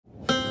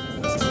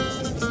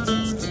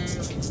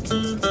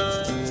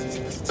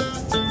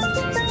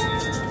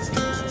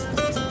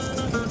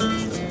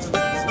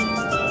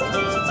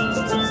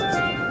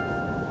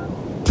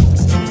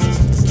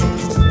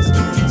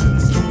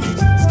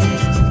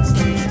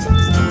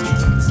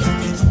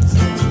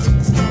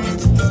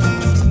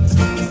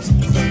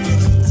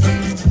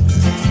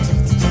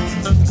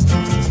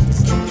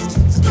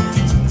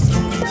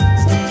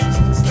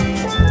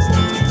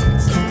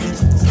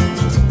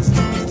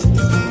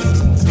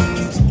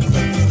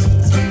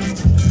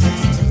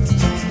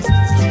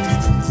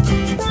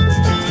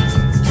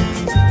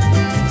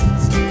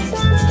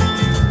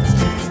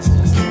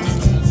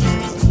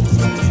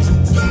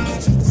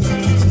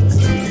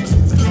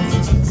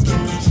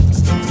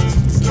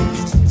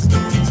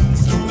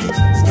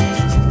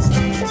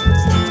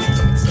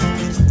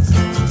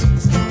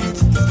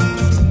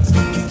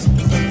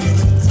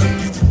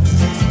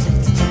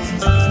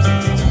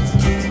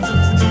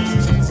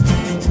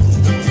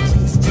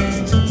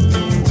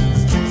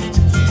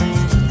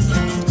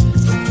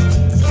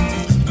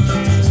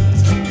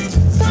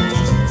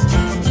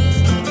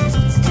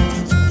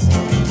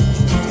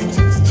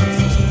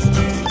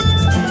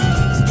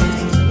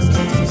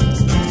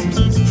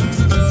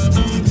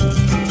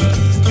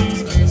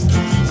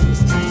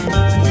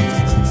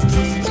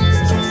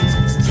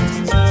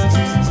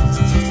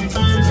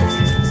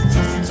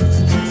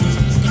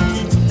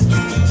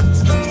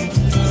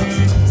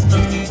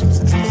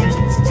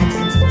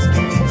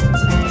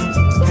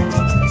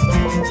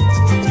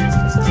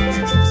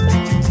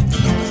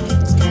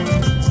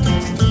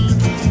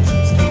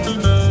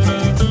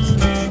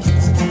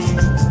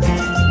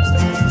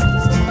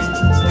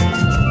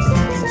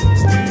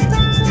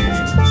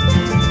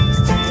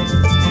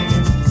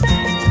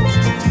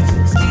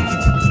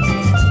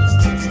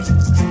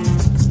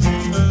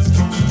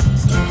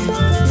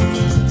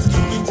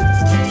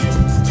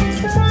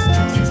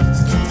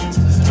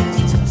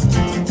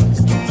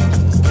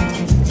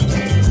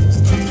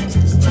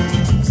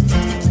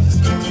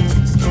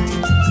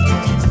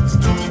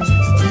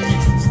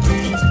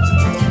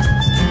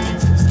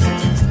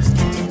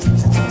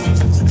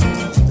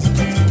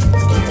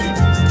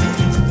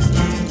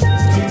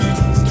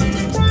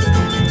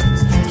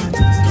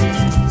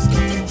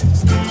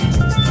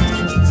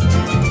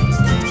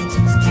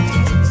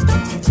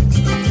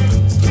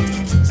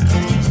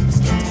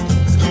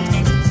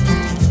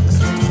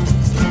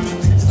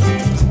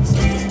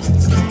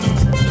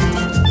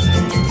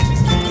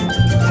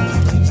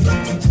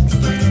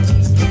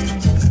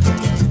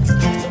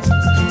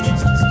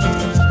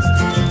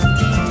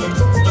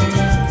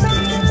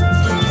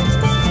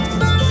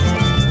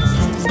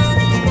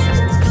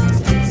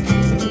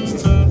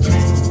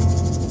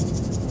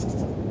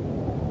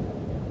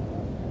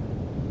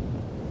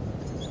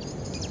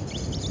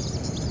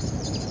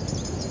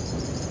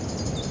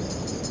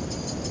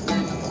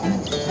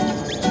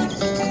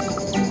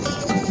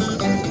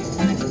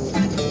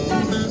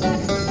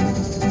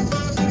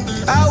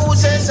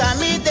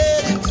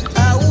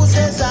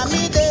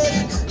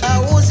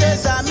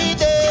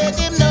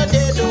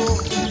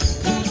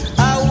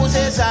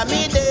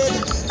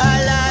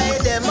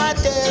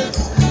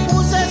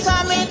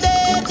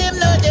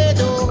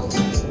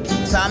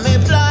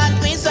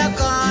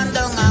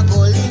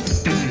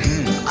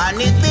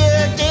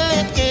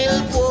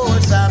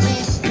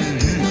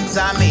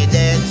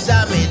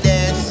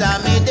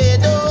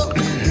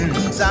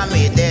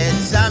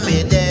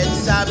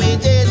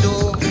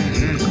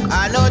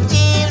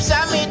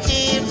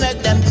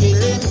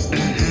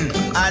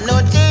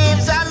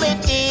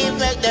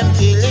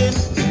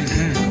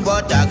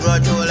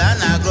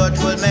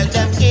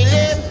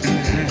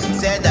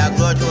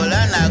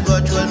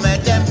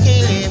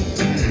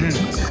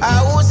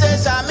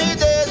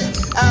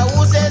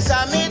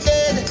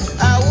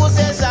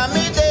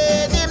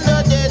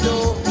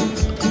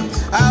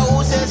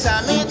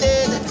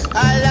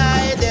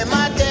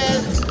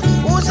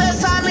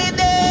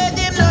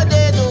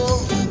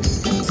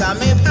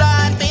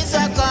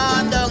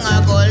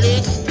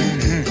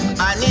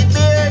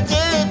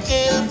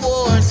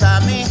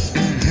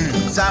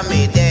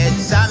Sammy dead,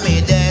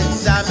 Sammy dead,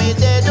 Sammy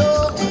dead,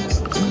 oh.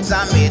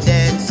 Sammy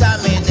dead,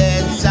 Sammy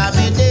dead,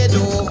 Sammy dead,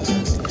 oh.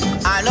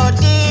 I know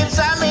thief,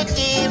 Sammy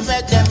thief,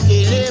 make them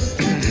kill him.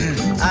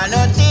 I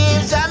know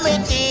thief, Sammy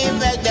thief,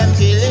 make them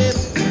kill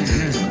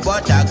him.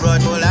 But a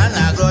grudgeful and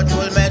a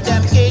grudgeful make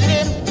them kill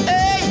him.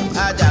 Hey,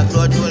 a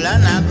grudgeful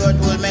and a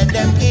grudgeful make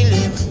them kill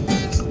him.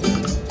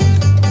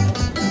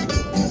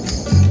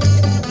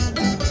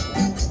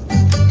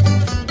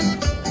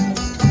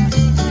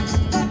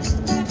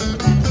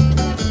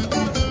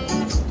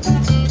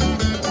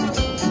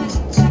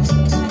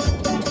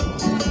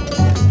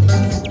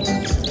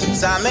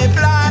 Sammy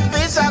plant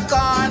piece of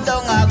corn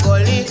down a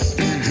gully,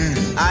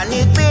 and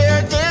it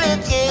bear till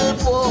it kill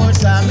poor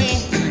Sammy.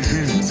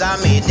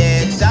 Sammy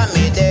dead,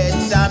 Sammy dead,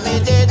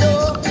 Sammy dead,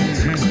 oh.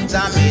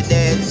 Sammy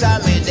dead,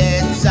 Sammy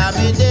dead,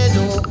 Sammy dead,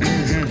 oh.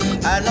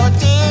 I know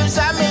thief,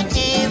 Sammy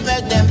thief,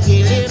 make them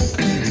kill him.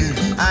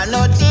 I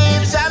know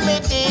thief,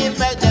 Sammy thief,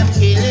 make them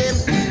kill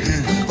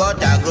him.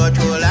 But a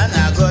grudgeful and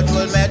a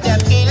grudgeful make them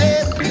kill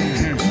him.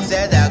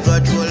 Said a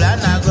grudgeful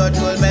and a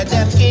grudgeful make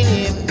them kill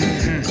him.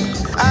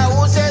 I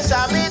who say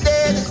Sammy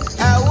dead,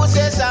 I who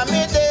say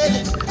Sammy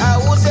dead, I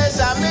who say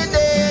Sammy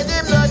dead,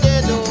 him no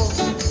dead, oh.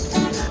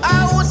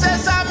 I who say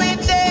Sammy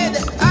dead,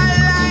 I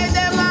lie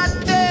them a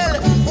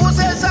tell. Who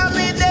say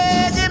Sammy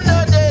dead, him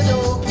no dead,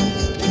 oh.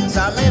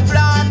 Sammy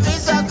plant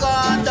piece of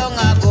corn down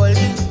a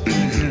gully,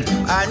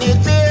 and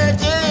it bear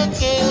till it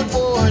kill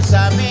poor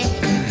Sammy.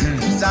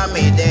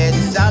 Sammy dead,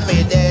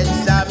 Sammy dead,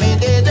 Sammy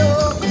dead,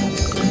 oh.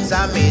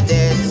 Sammy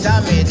dead,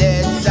 Sammy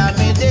dead,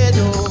 Sammy dead,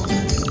 oh.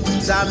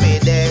 Sammy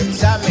dead,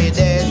 Sammy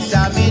dead,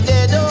 Sammy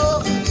dead,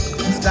 oh.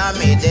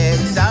 Sammy dead,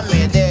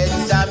 Sammy dead,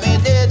 Sammy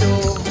dead,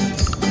 oh.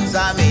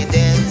 Sammy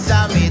dead,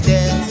 Sammy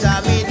dead,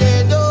 Sammy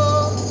dead,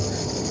 oh.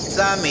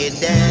 Sammy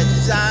dead,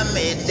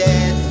 Sammy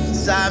dead,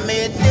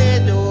 Sammy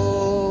dead, oh.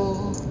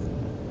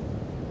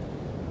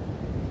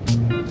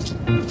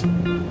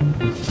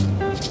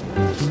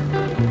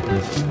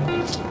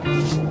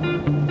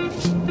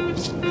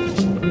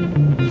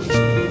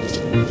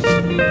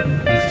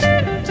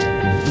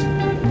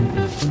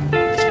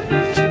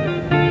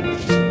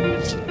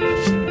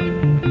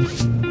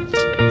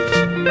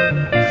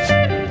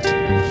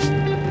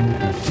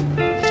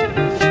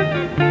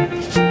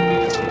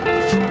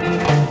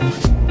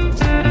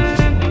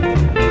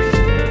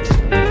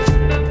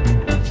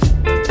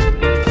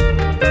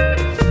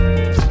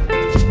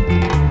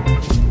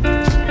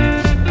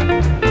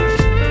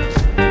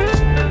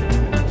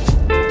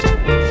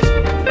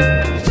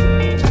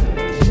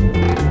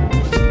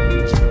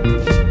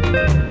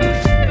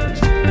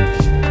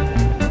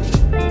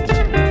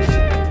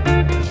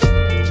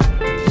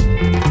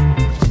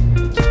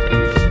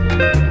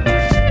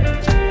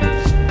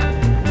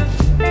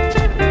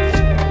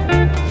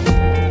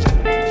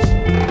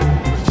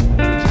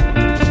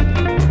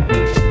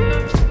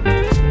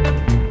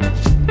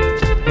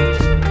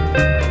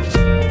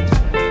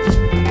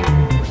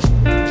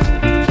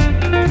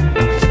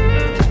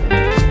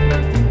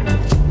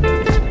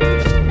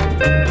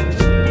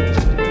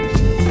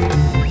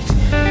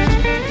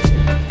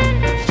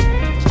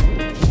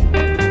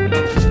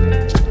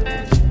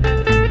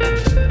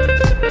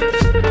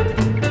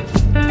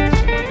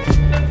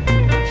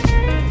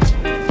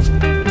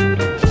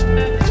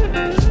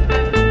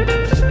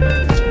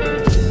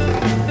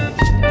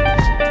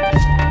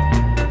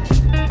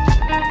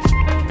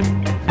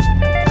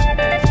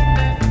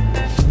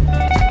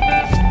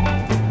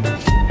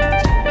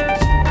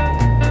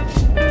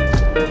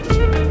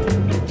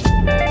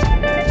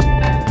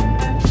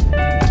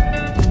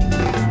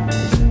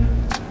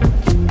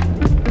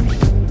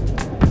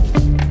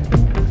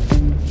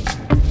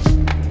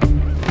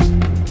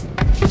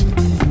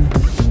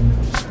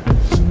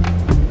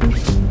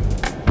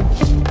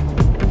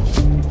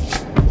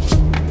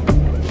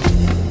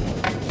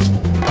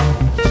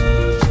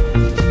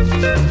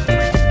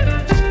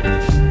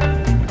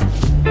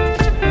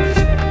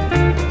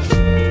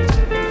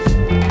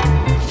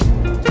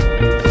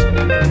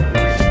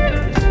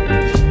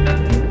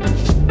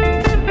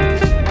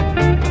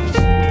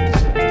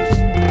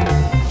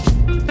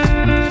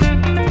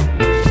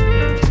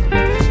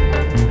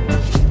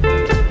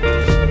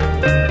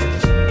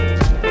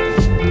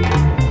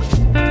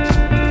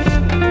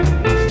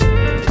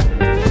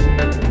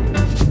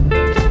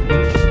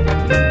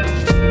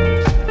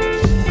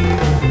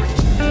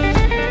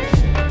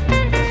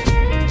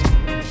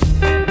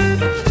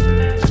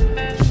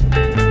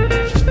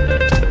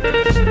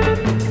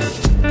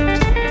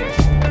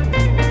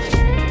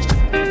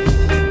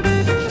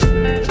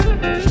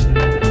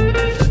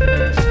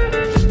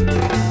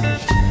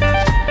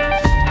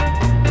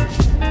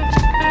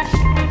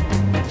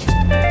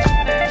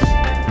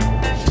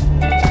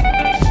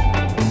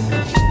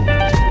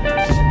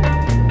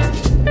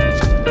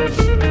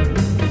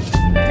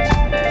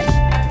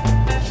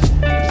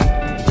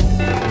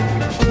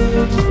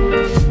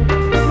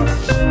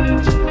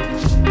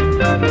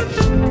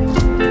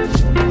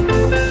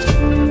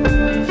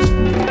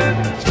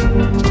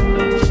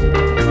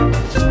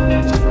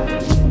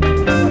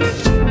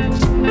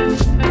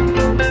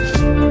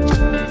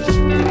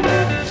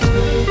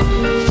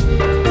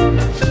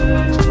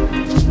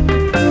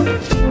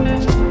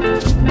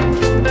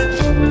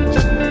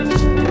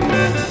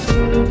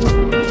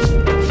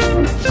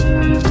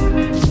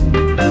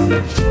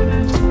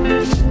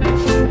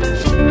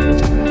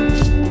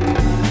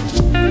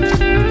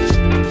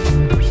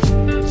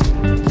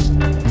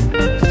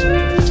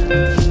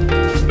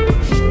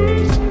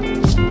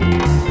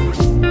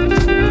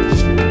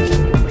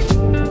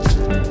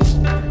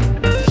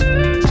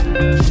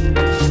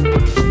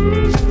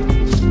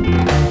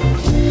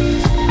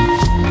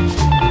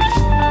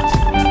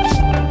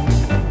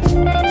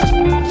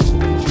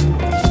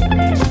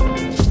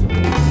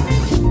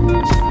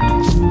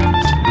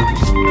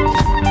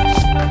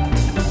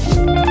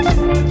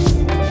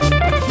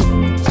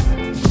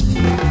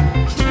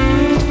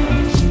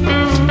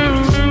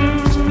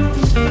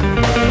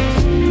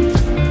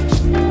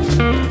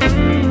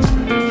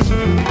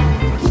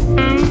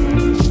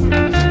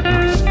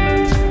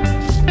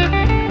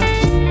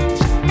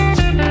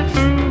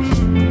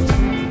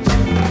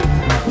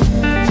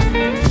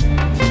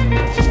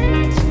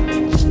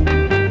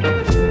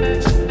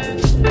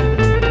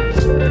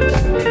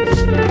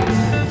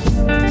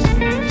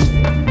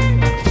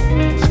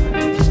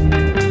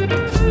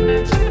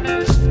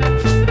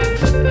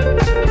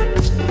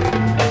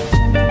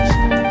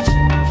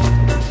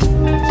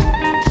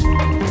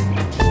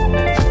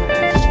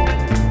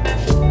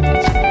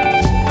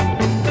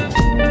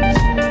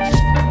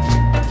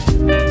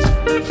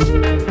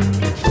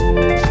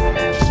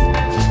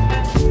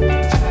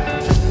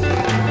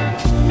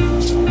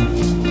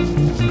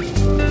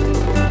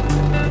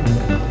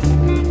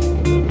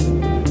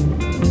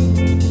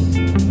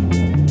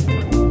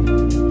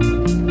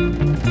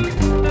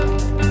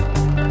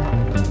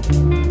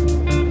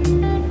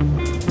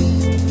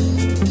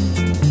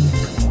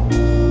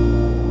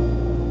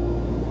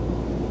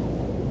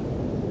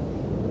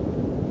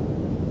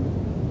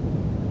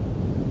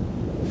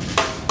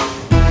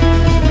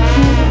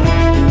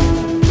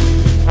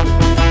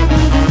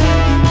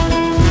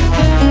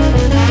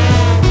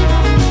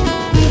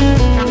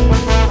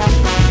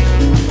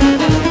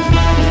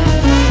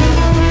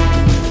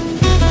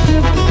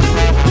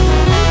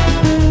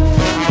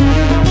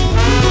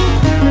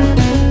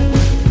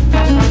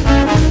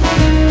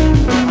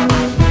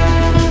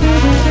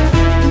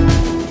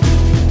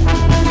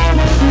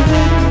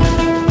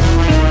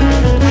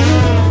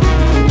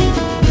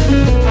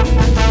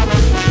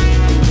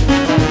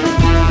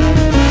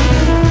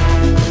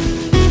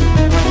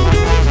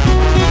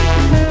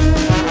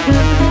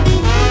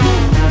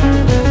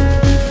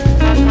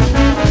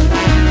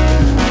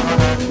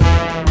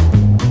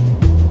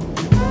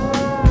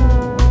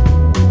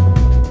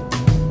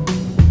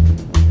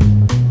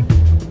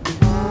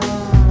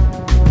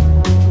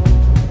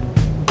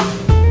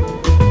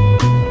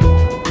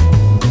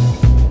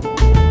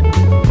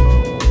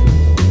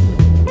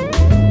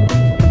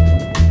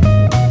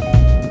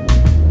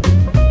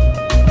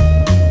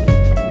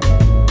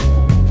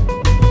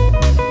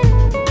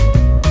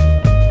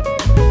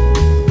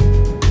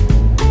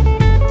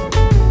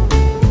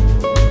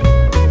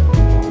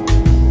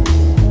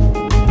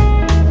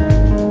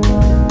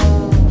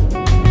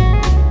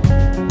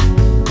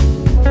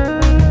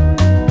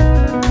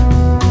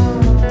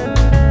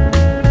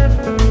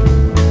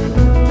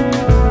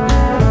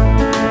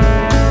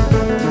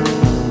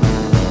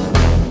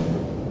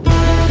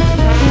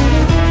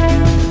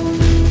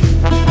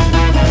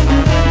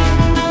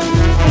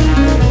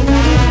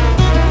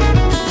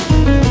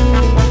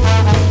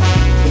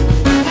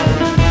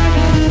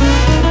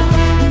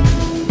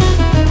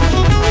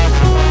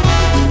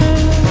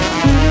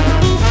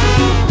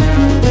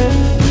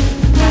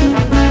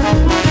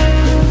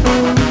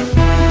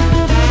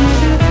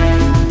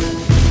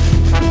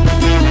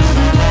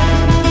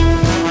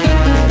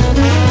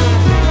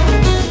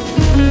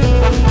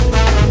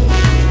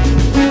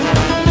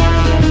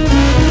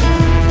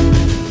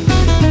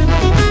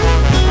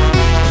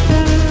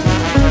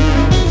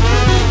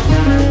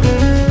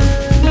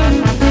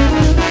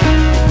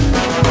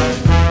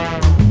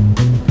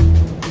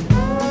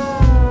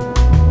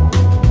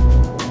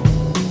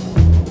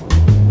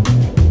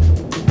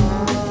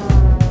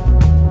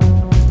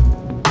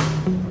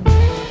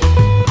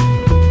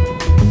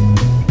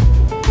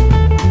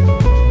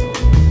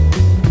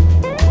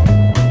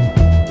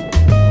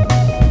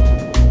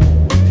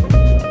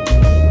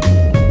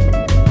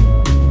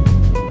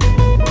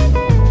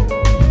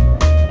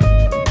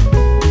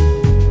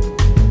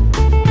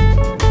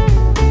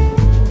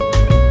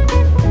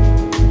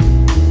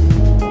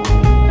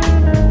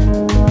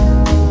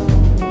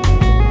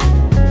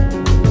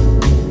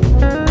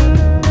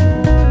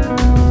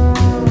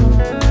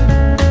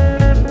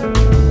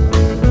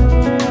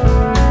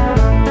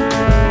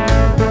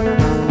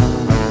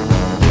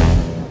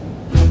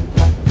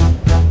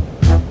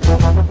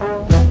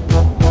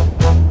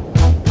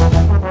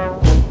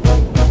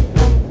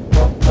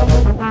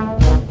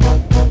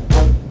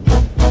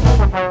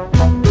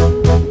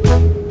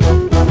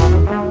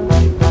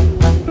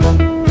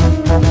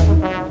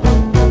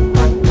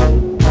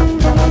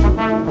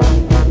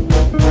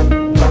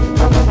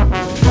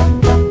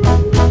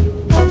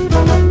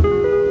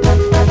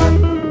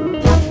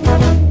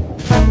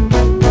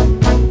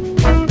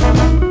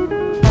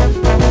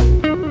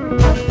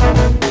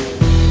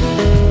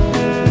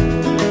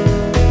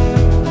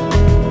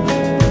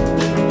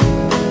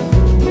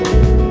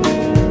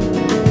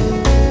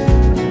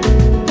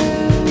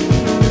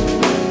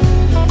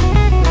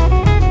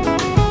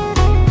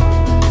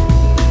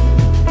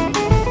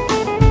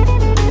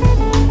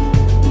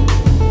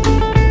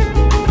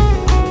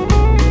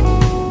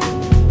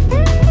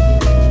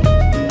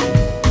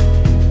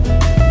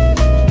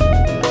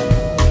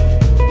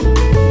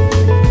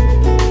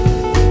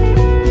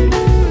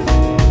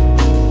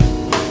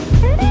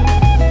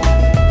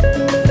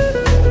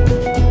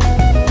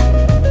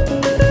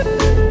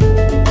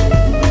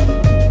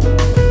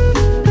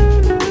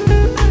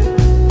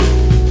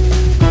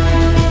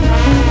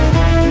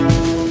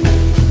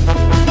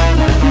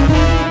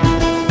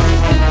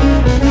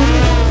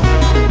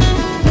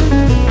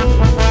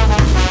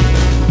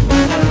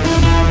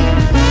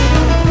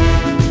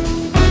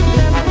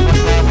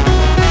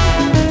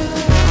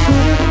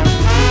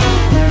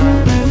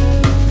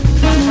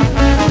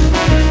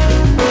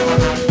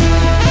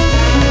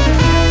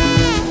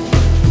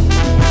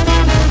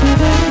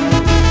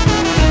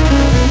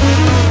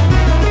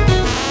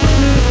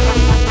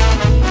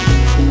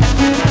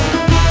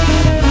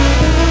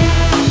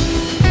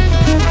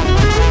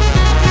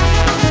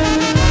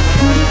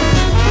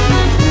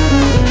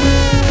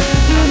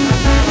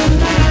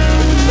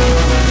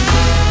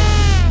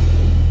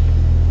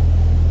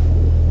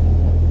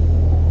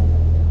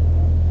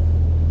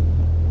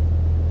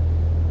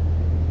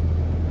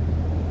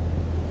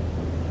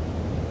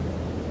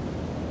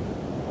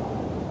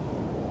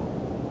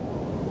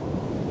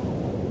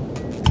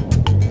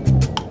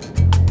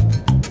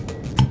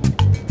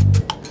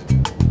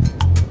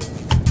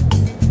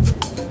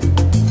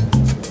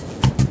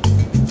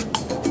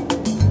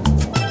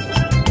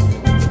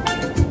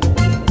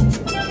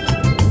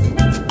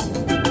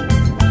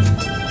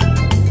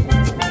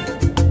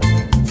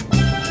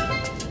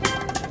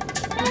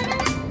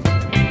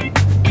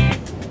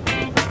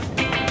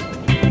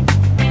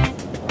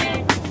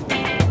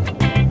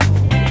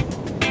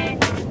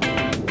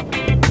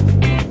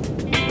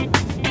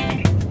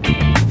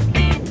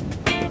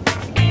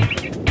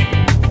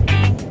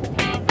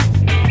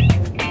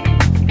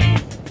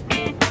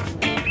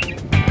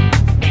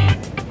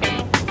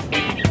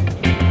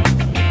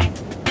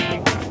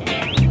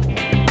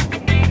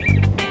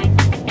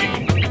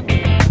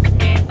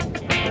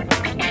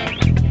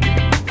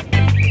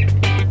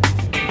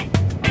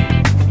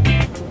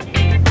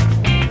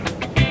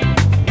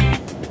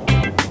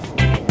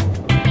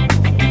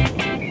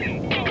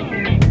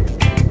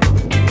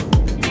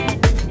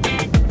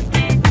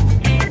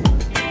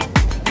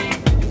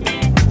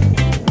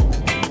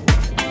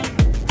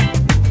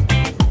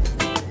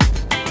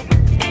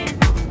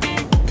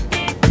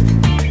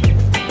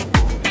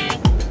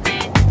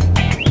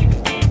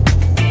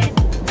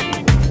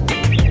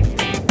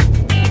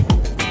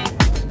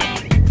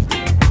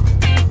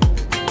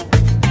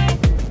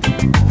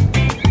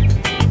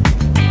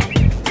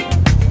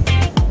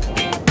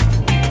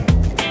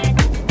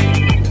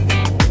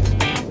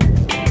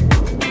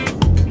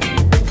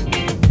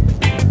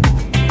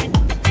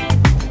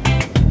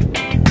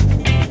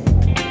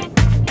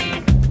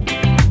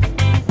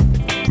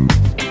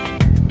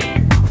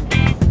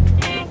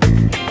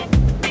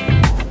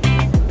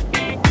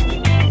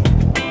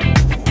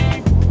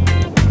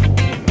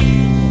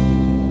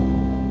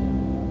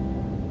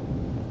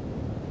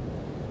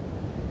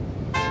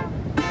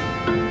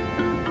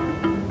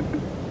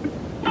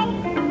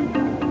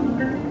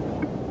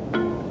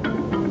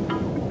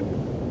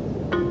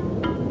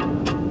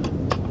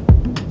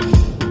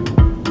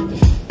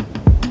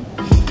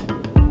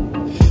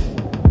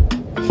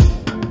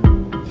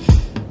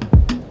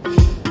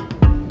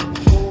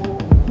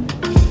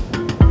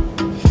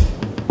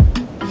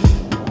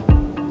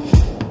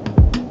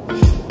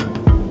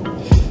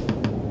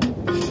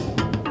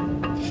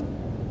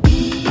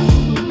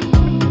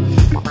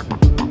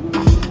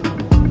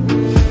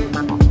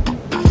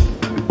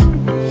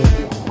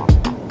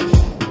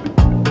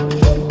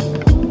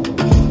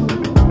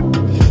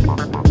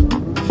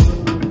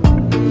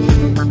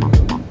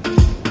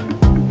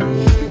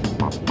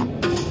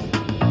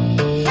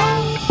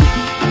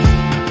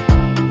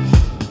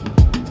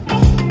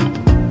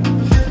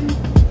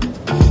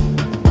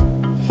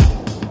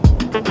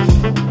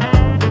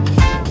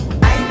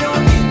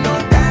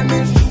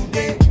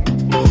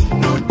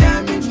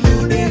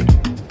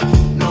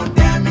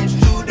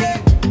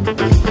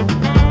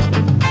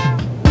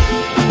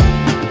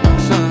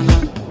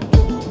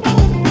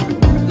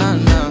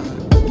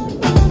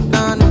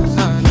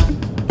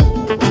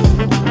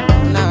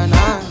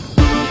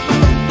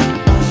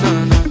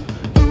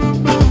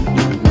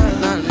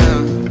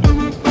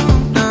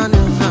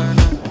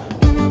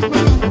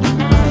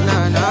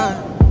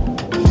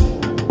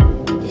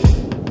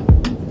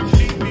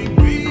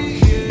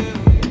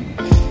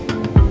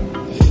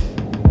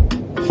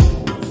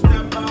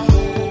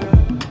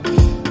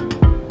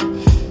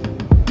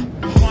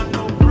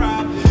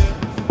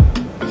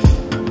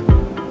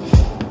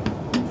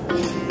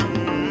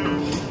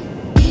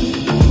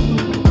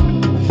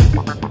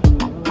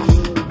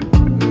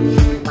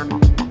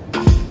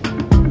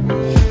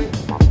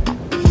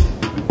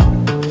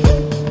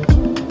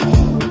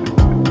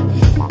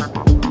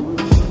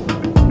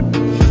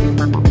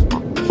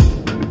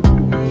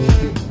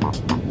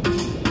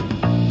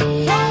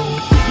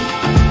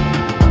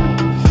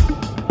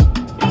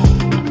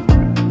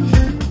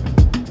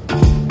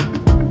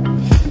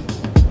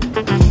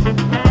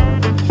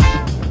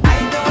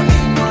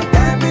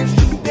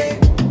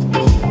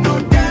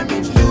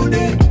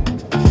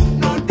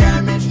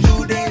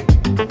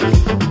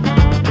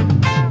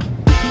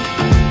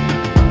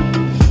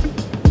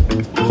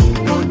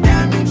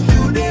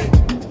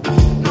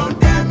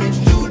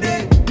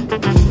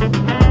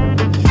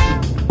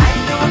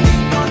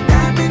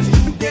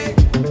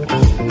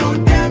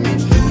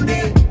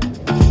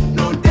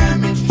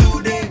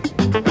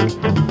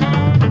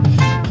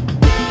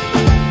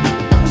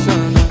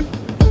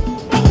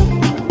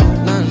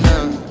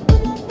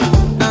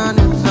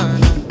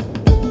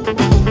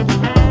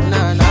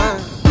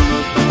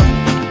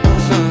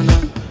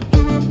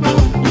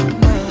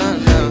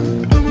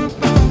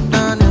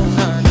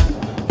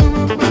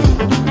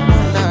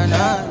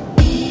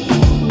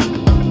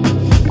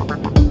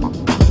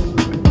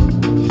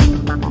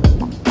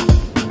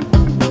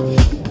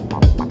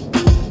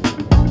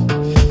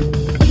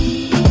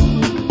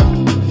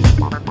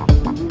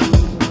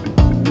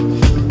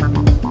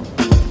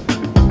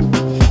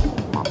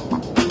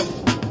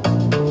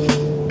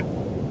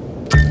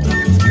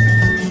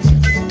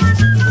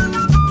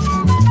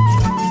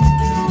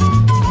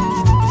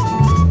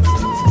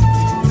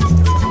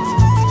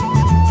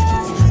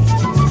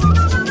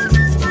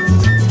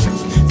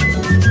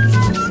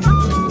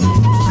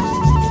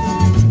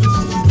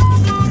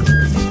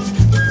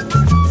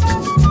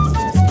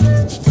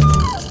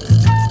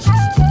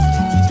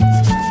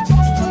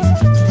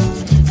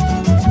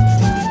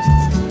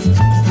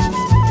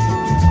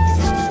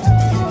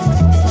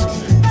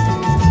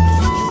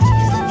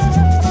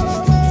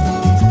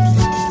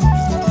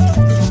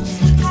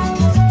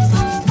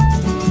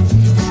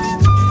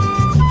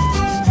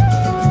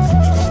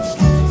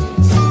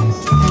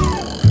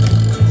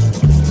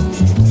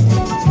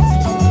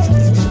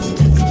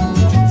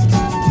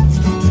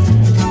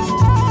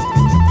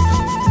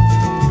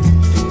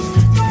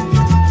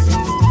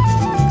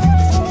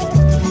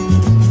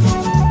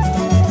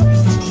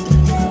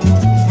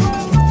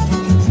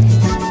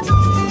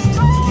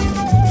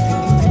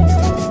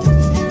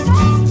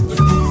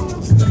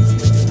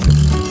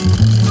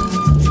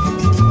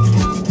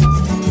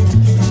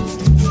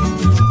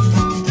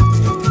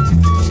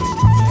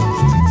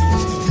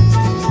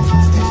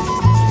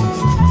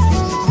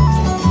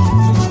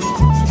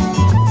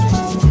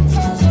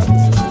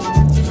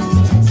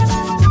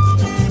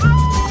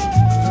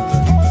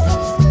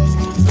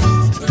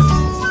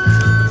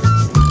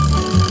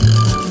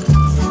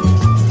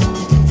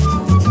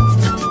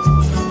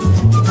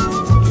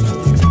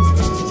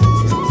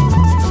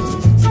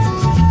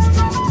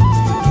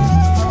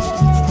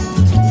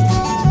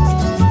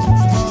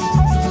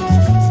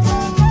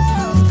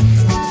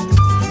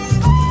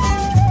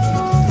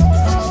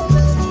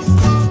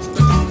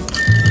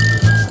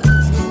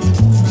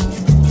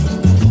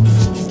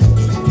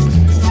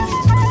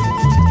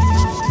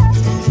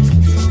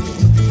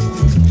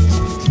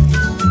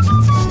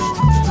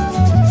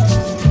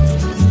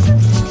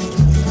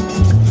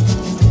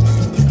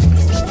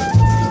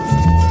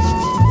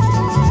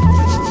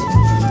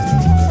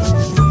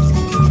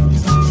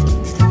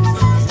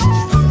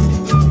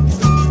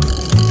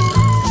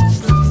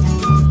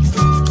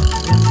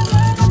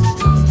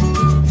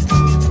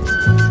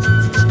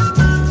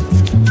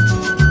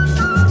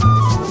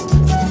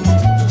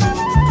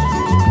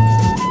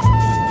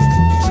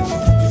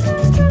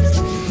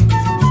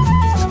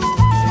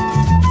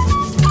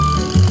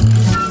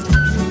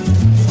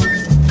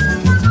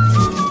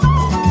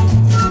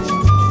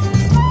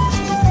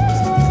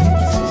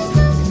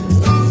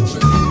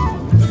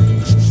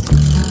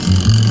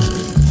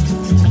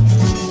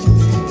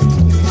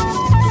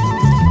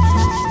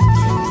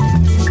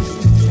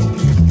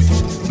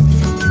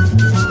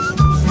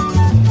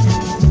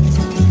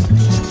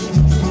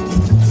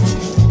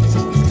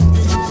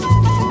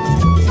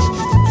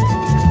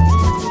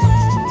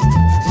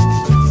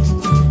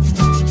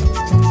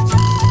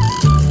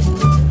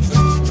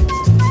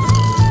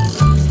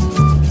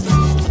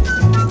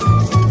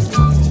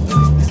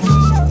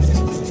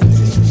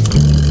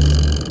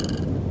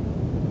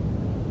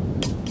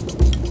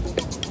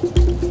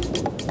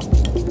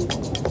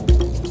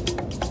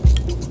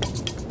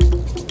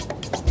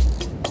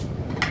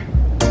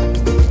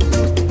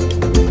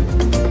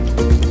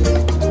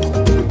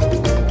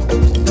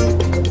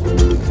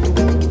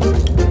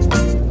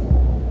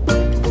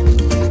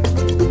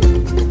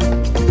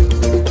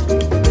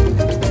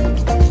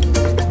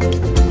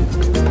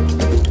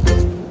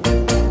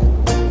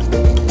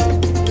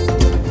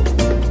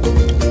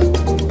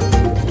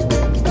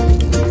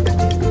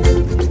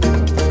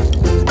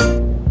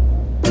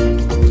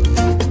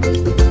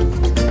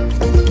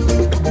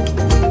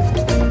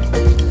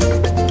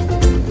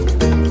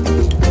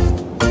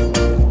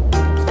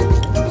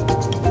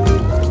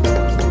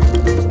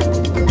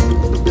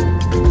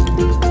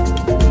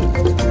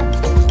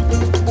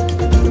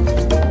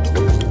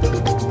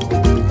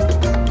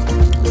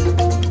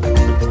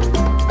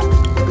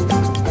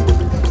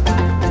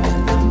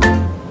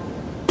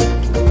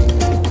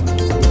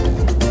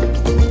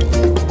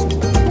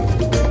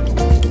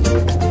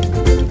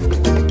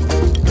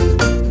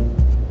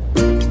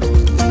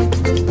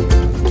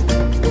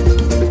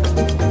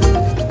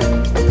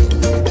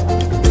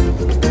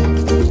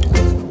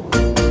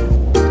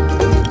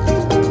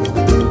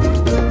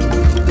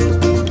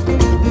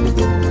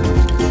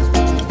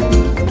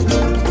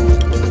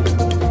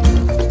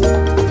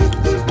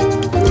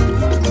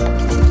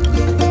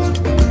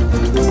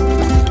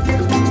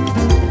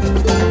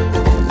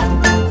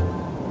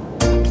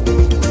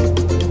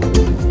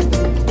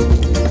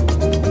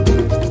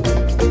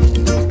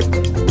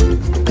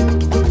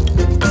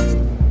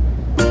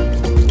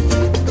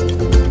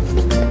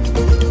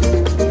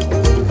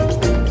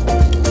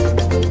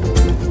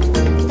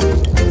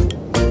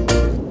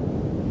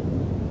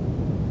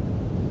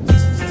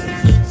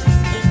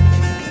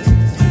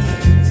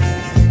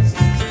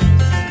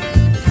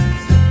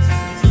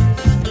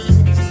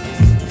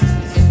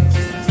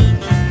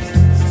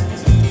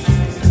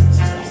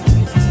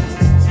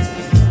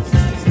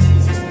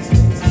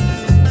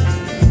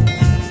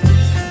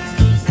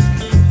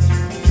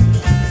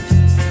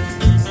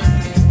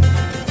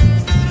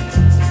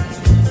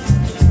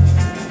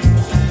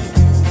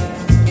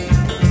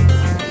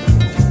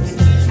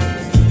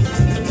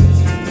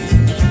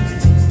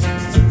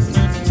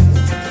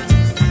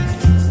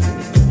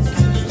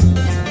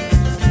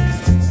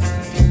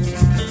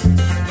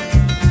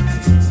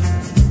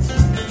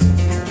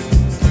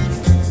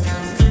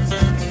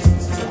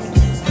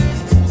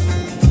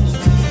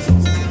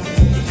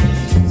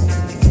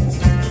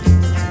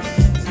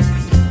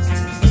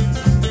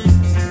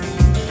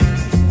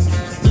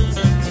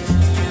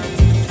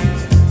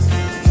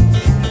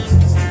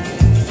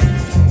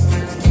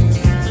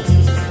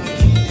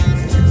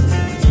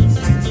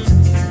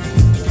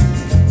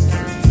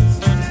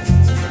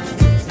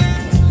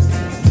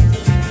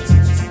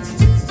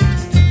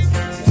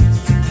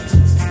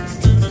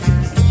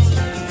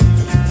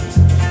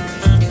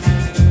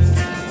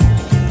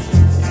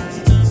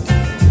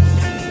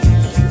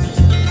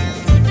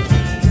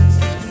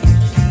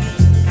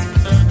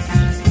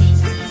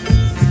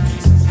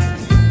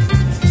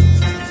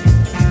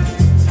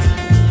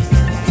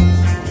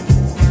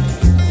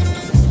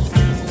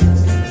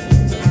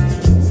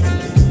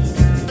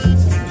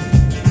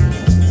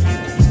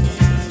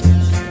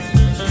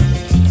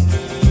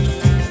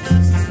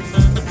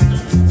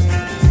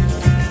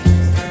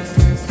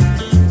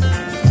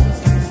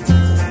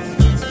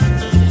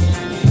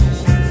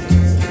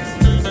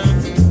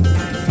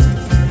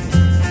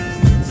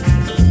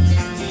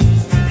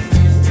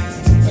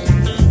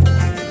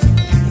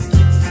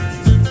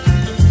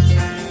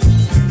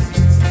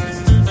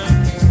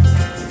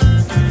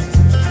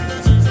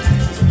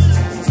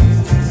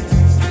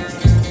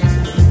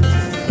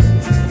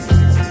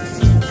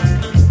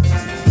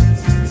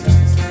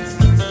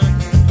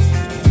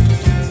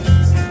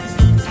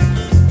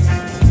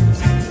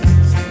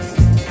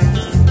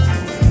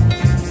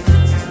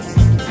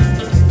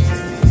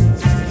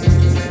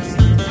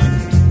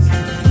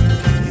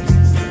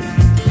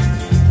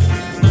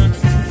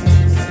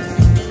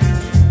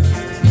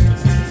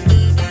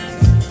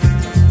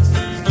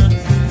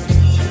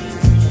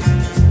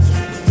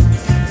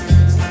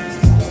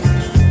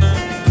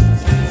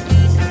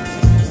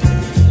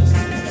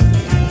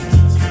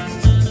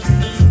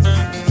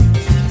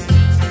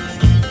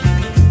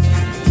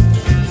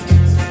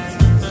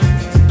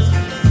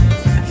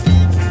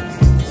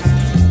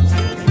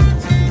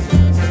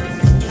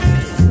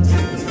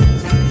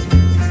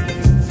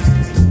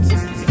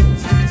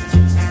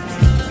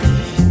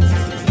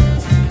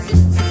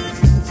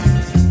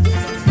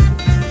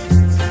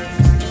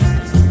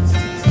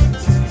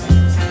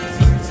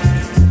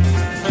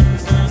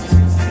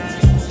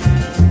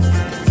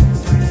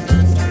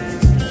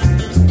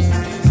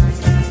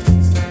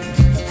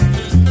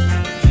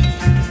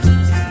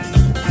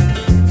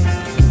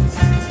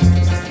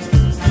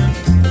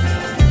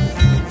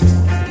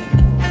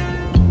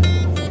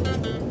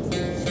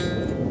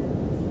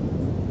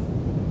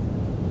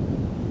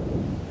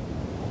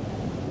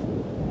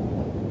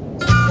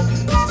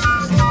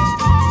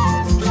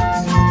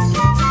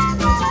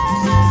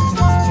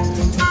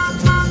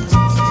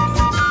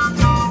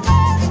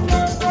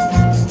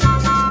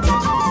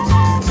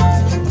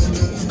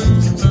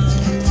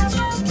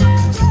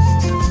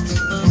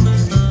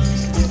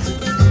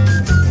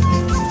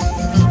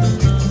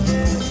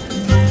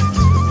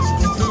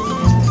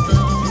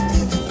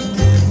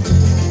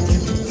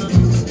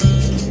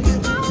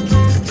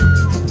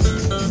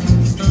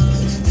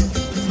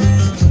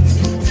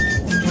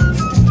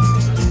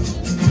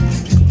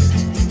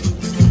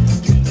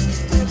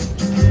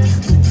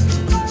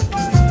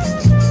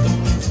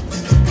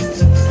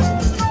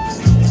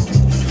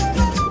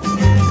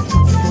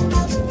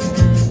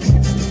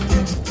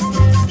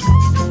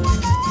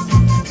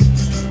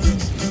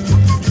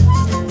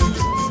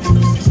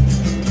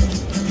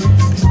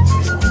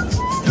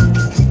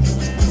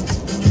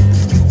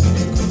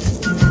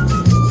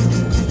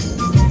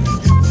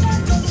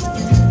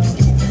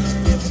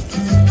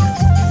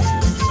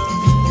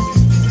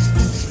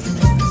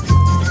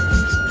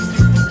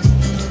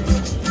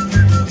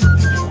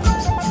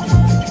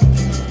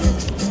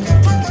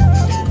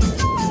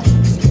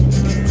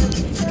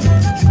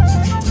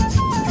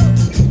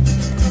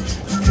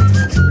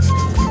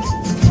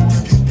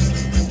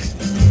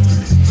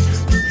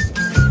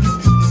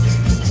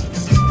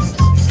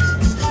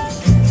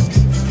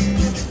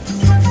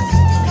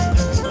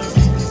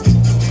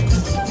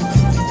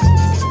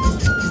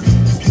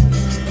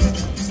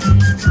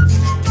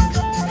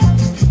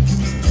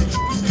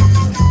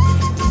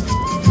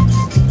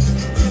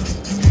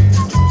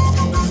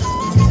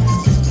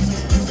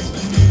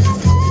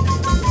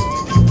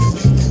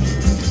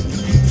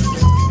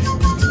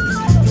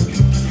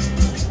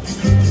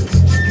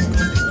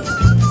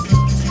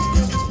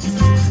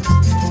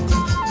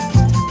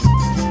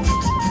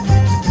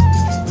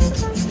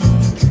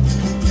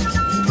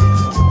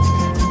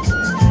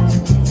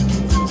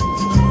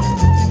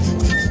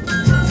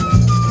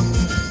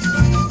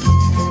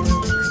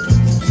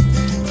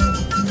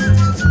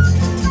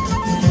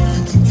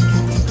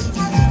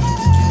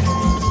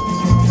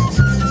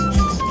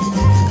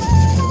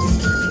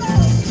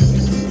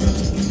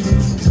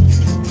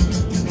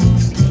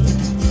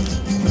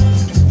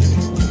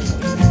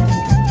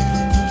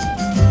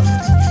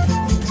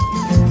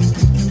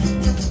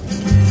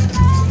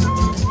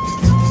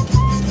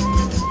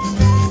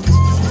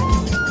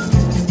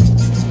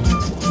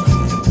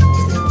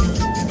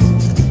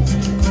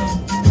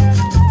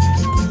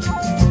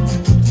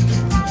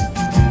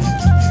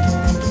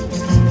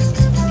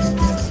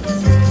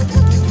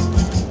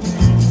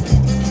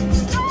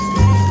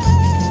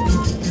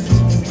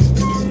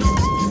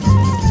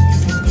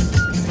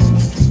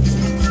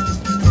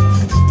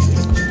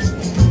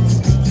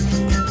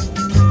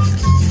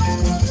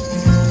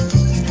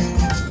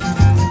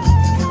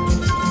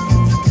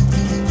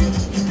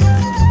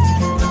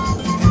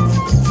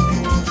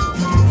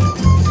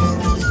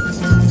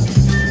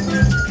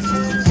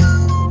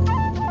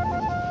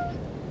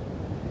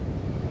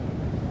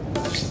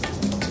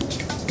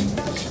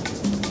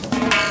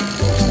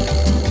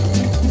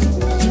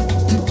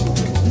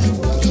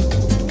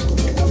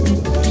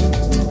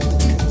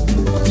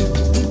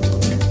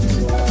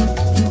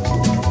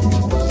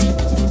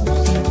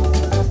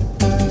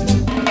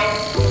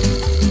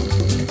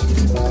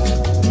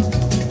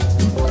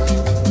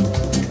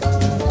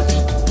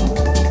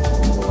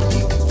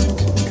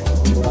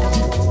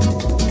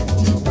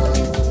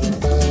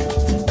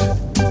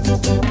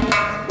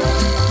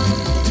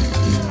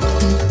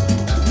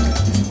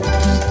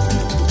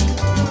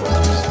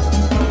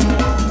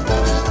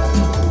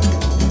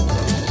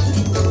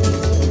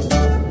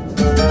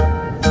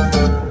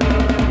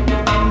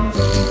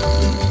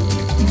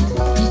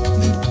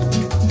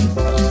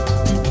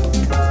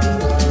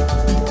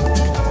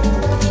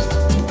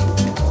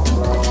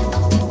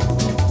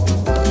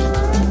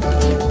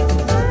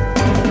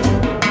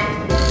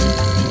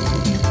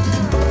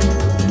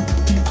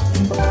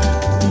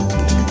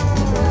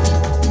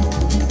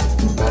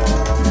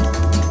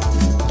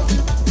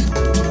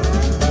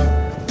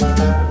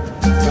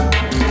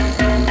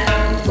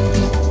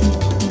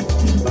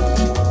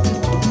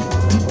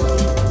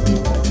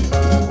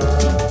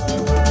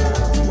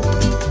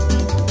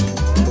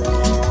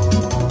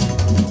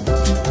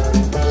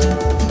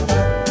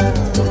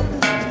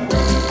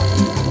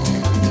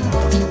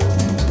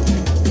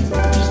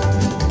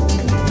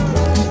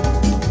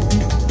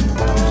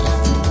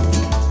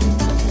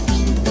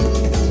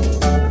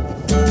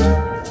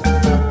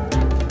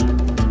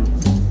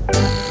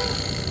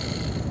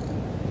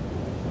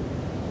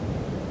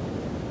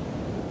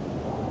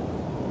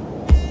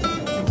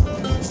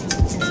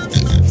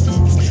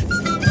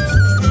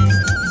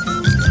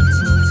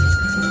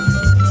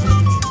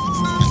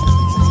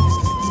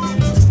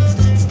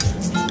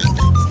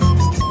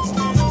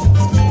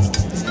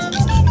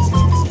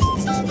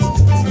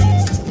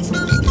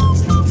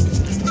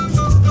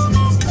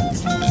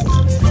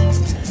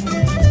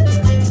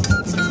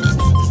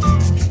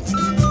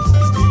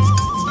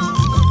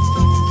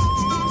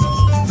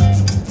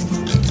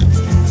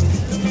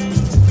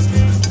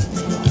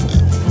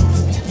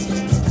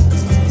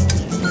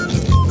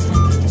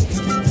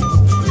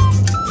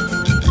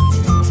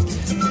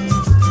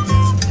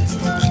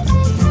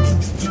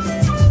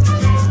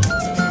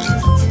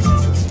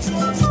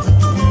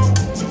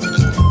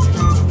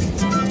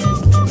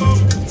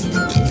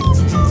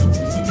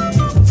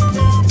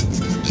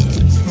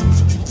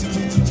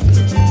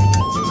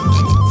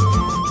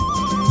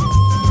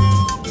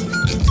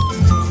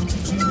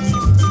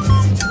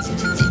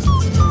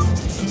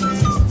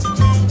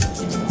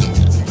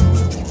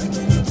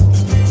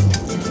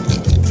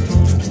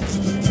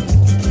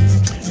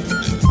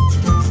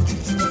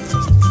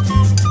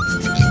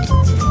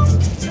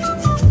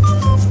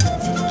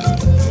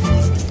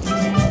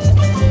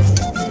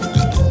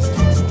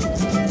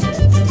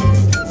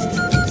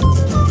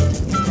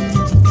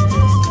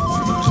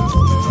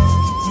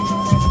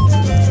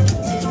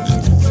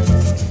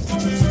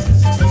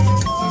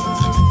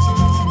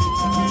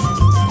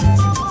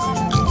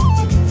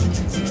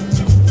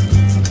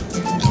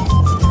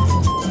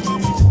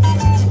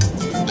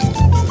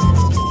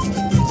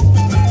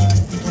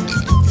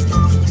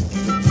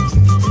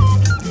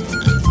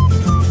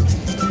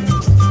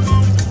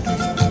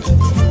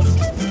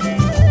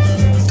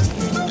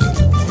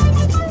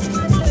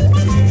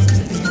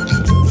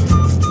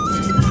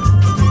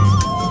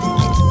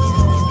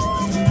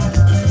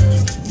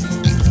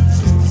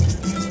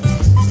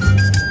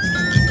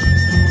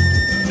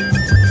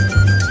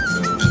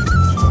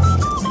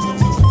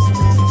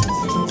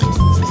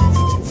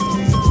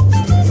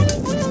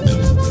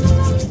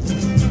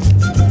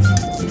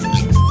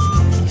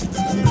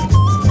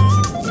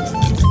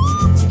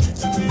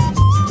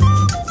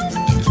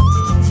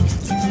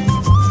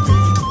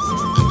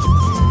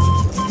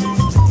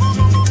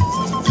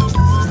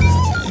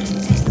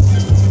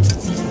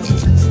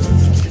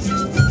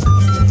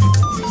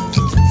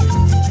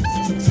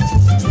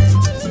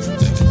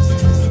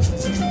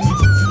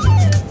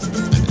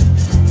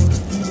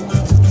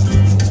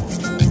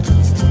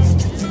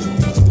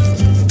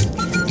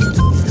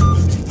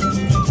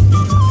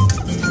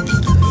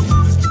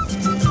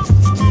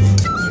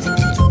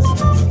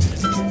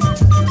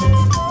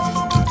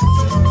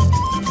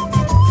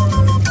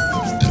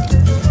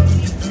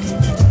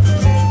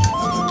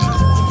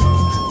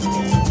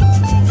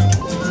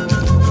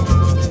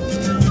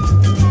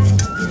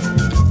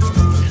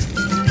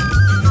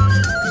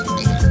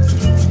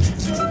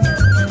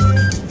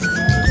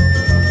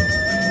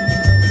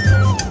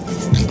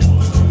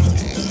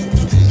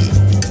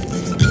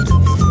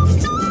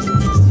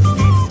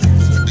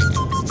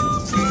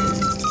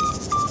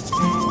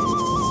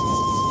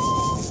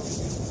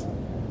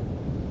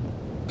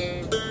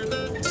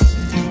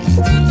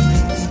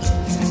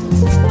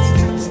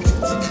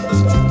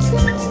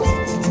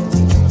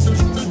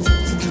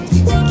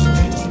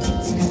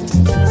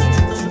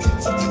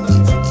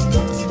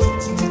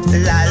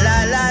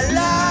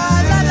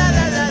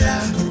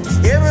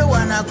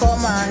 Everyone a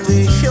come and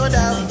we should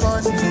have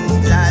fun.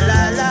 La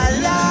la la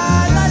la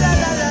la la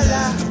la la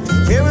la.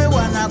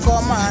 Everyone a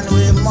come and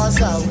we must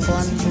have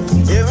fun.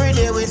 Every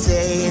day we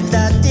say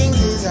that things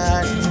is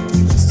hard.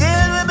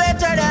 Still we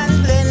better than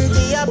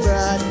plenty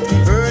abroad.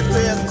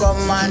 Earthquake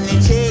come and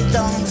it shake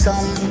down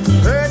some.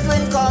 Earth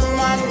wind come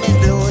and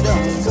it blow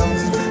down some.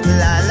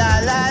 La la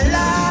la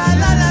la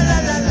la la la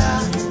la la.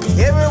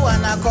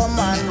 Everyone a come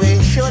and we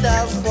should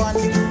have fun.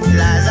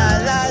 La la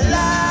la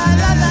la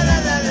la la la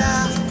la la.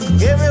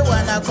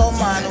 Everyone a come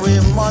and we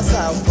must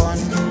have fun.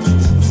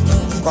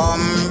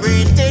 Come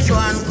British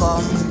one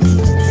come.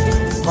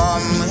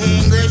 Come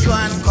English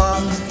one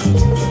come.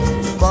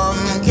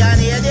 Come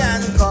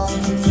Canadian come.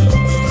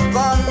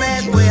 Come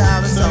make we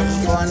have some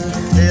fun.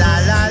 La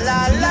la la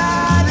la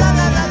la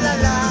la la la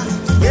la.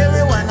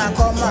 Everyone a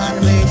come and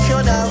we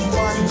should have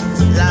fun.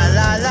 La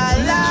la la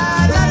la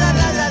la la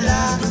la la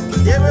la.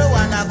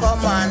 Everyone a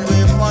come and we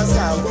must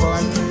have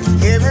fun.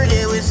 Every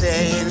day we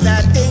saying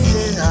that things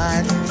is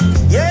hard.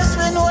 Yes,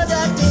 we know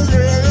that things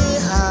really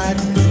hard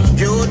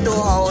due to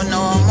how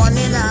no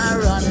money now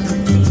run.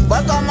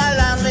 But come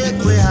along, make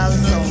we have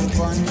some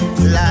fun.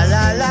 La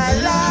la la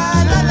la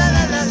la la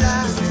la la la.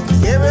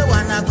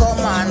 Everyone a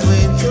come and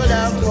we should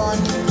have fun.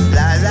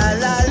 La la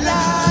la la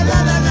la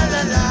la la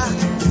la la.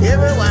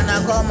 Everyone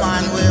a come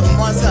and we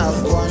must have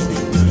fun.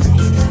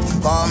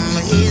 Come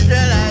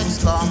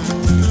Israelites come.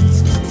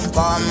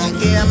 Come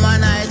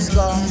Caymanites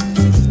come.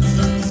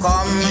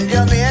 Come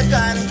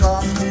Jamaican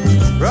come.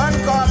 Run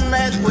come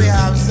make we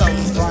have some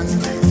fun.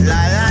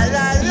 La la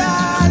la la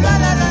la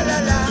la la la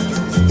la.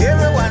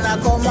 Everyone a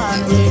come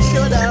and we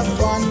should have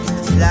fun.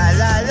 La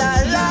la la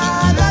la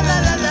la la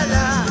la la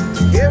la.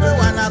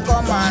 Everyone a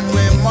come and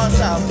we must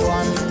have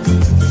fun.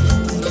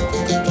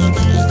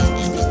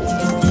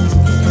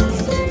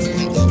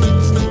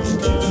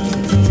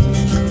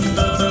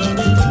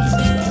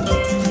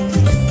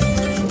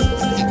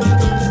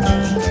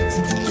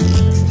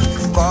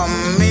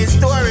 Come, Miss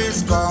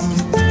Tourists come.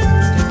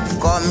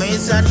 Come,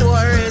 Mr.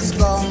 Tourists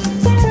come.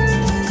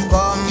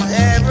 Come,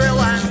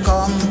 everyone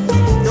come.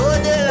 To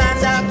the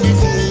land of the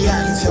sea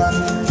and sun.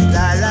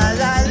 La la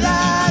la la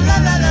la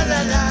la la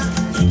la la.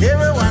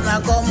 Everyone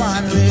a come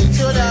and we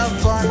should have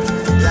fun.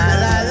 La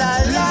la la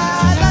la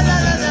la la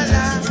la la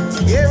la.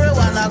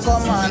 Everyone a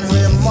come and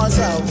we must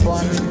have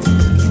fun.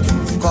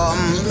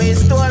 Come,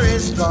 Miss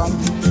Tourists come.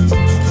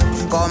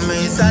 Come,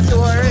 Mr.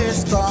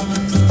 Tourists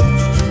come.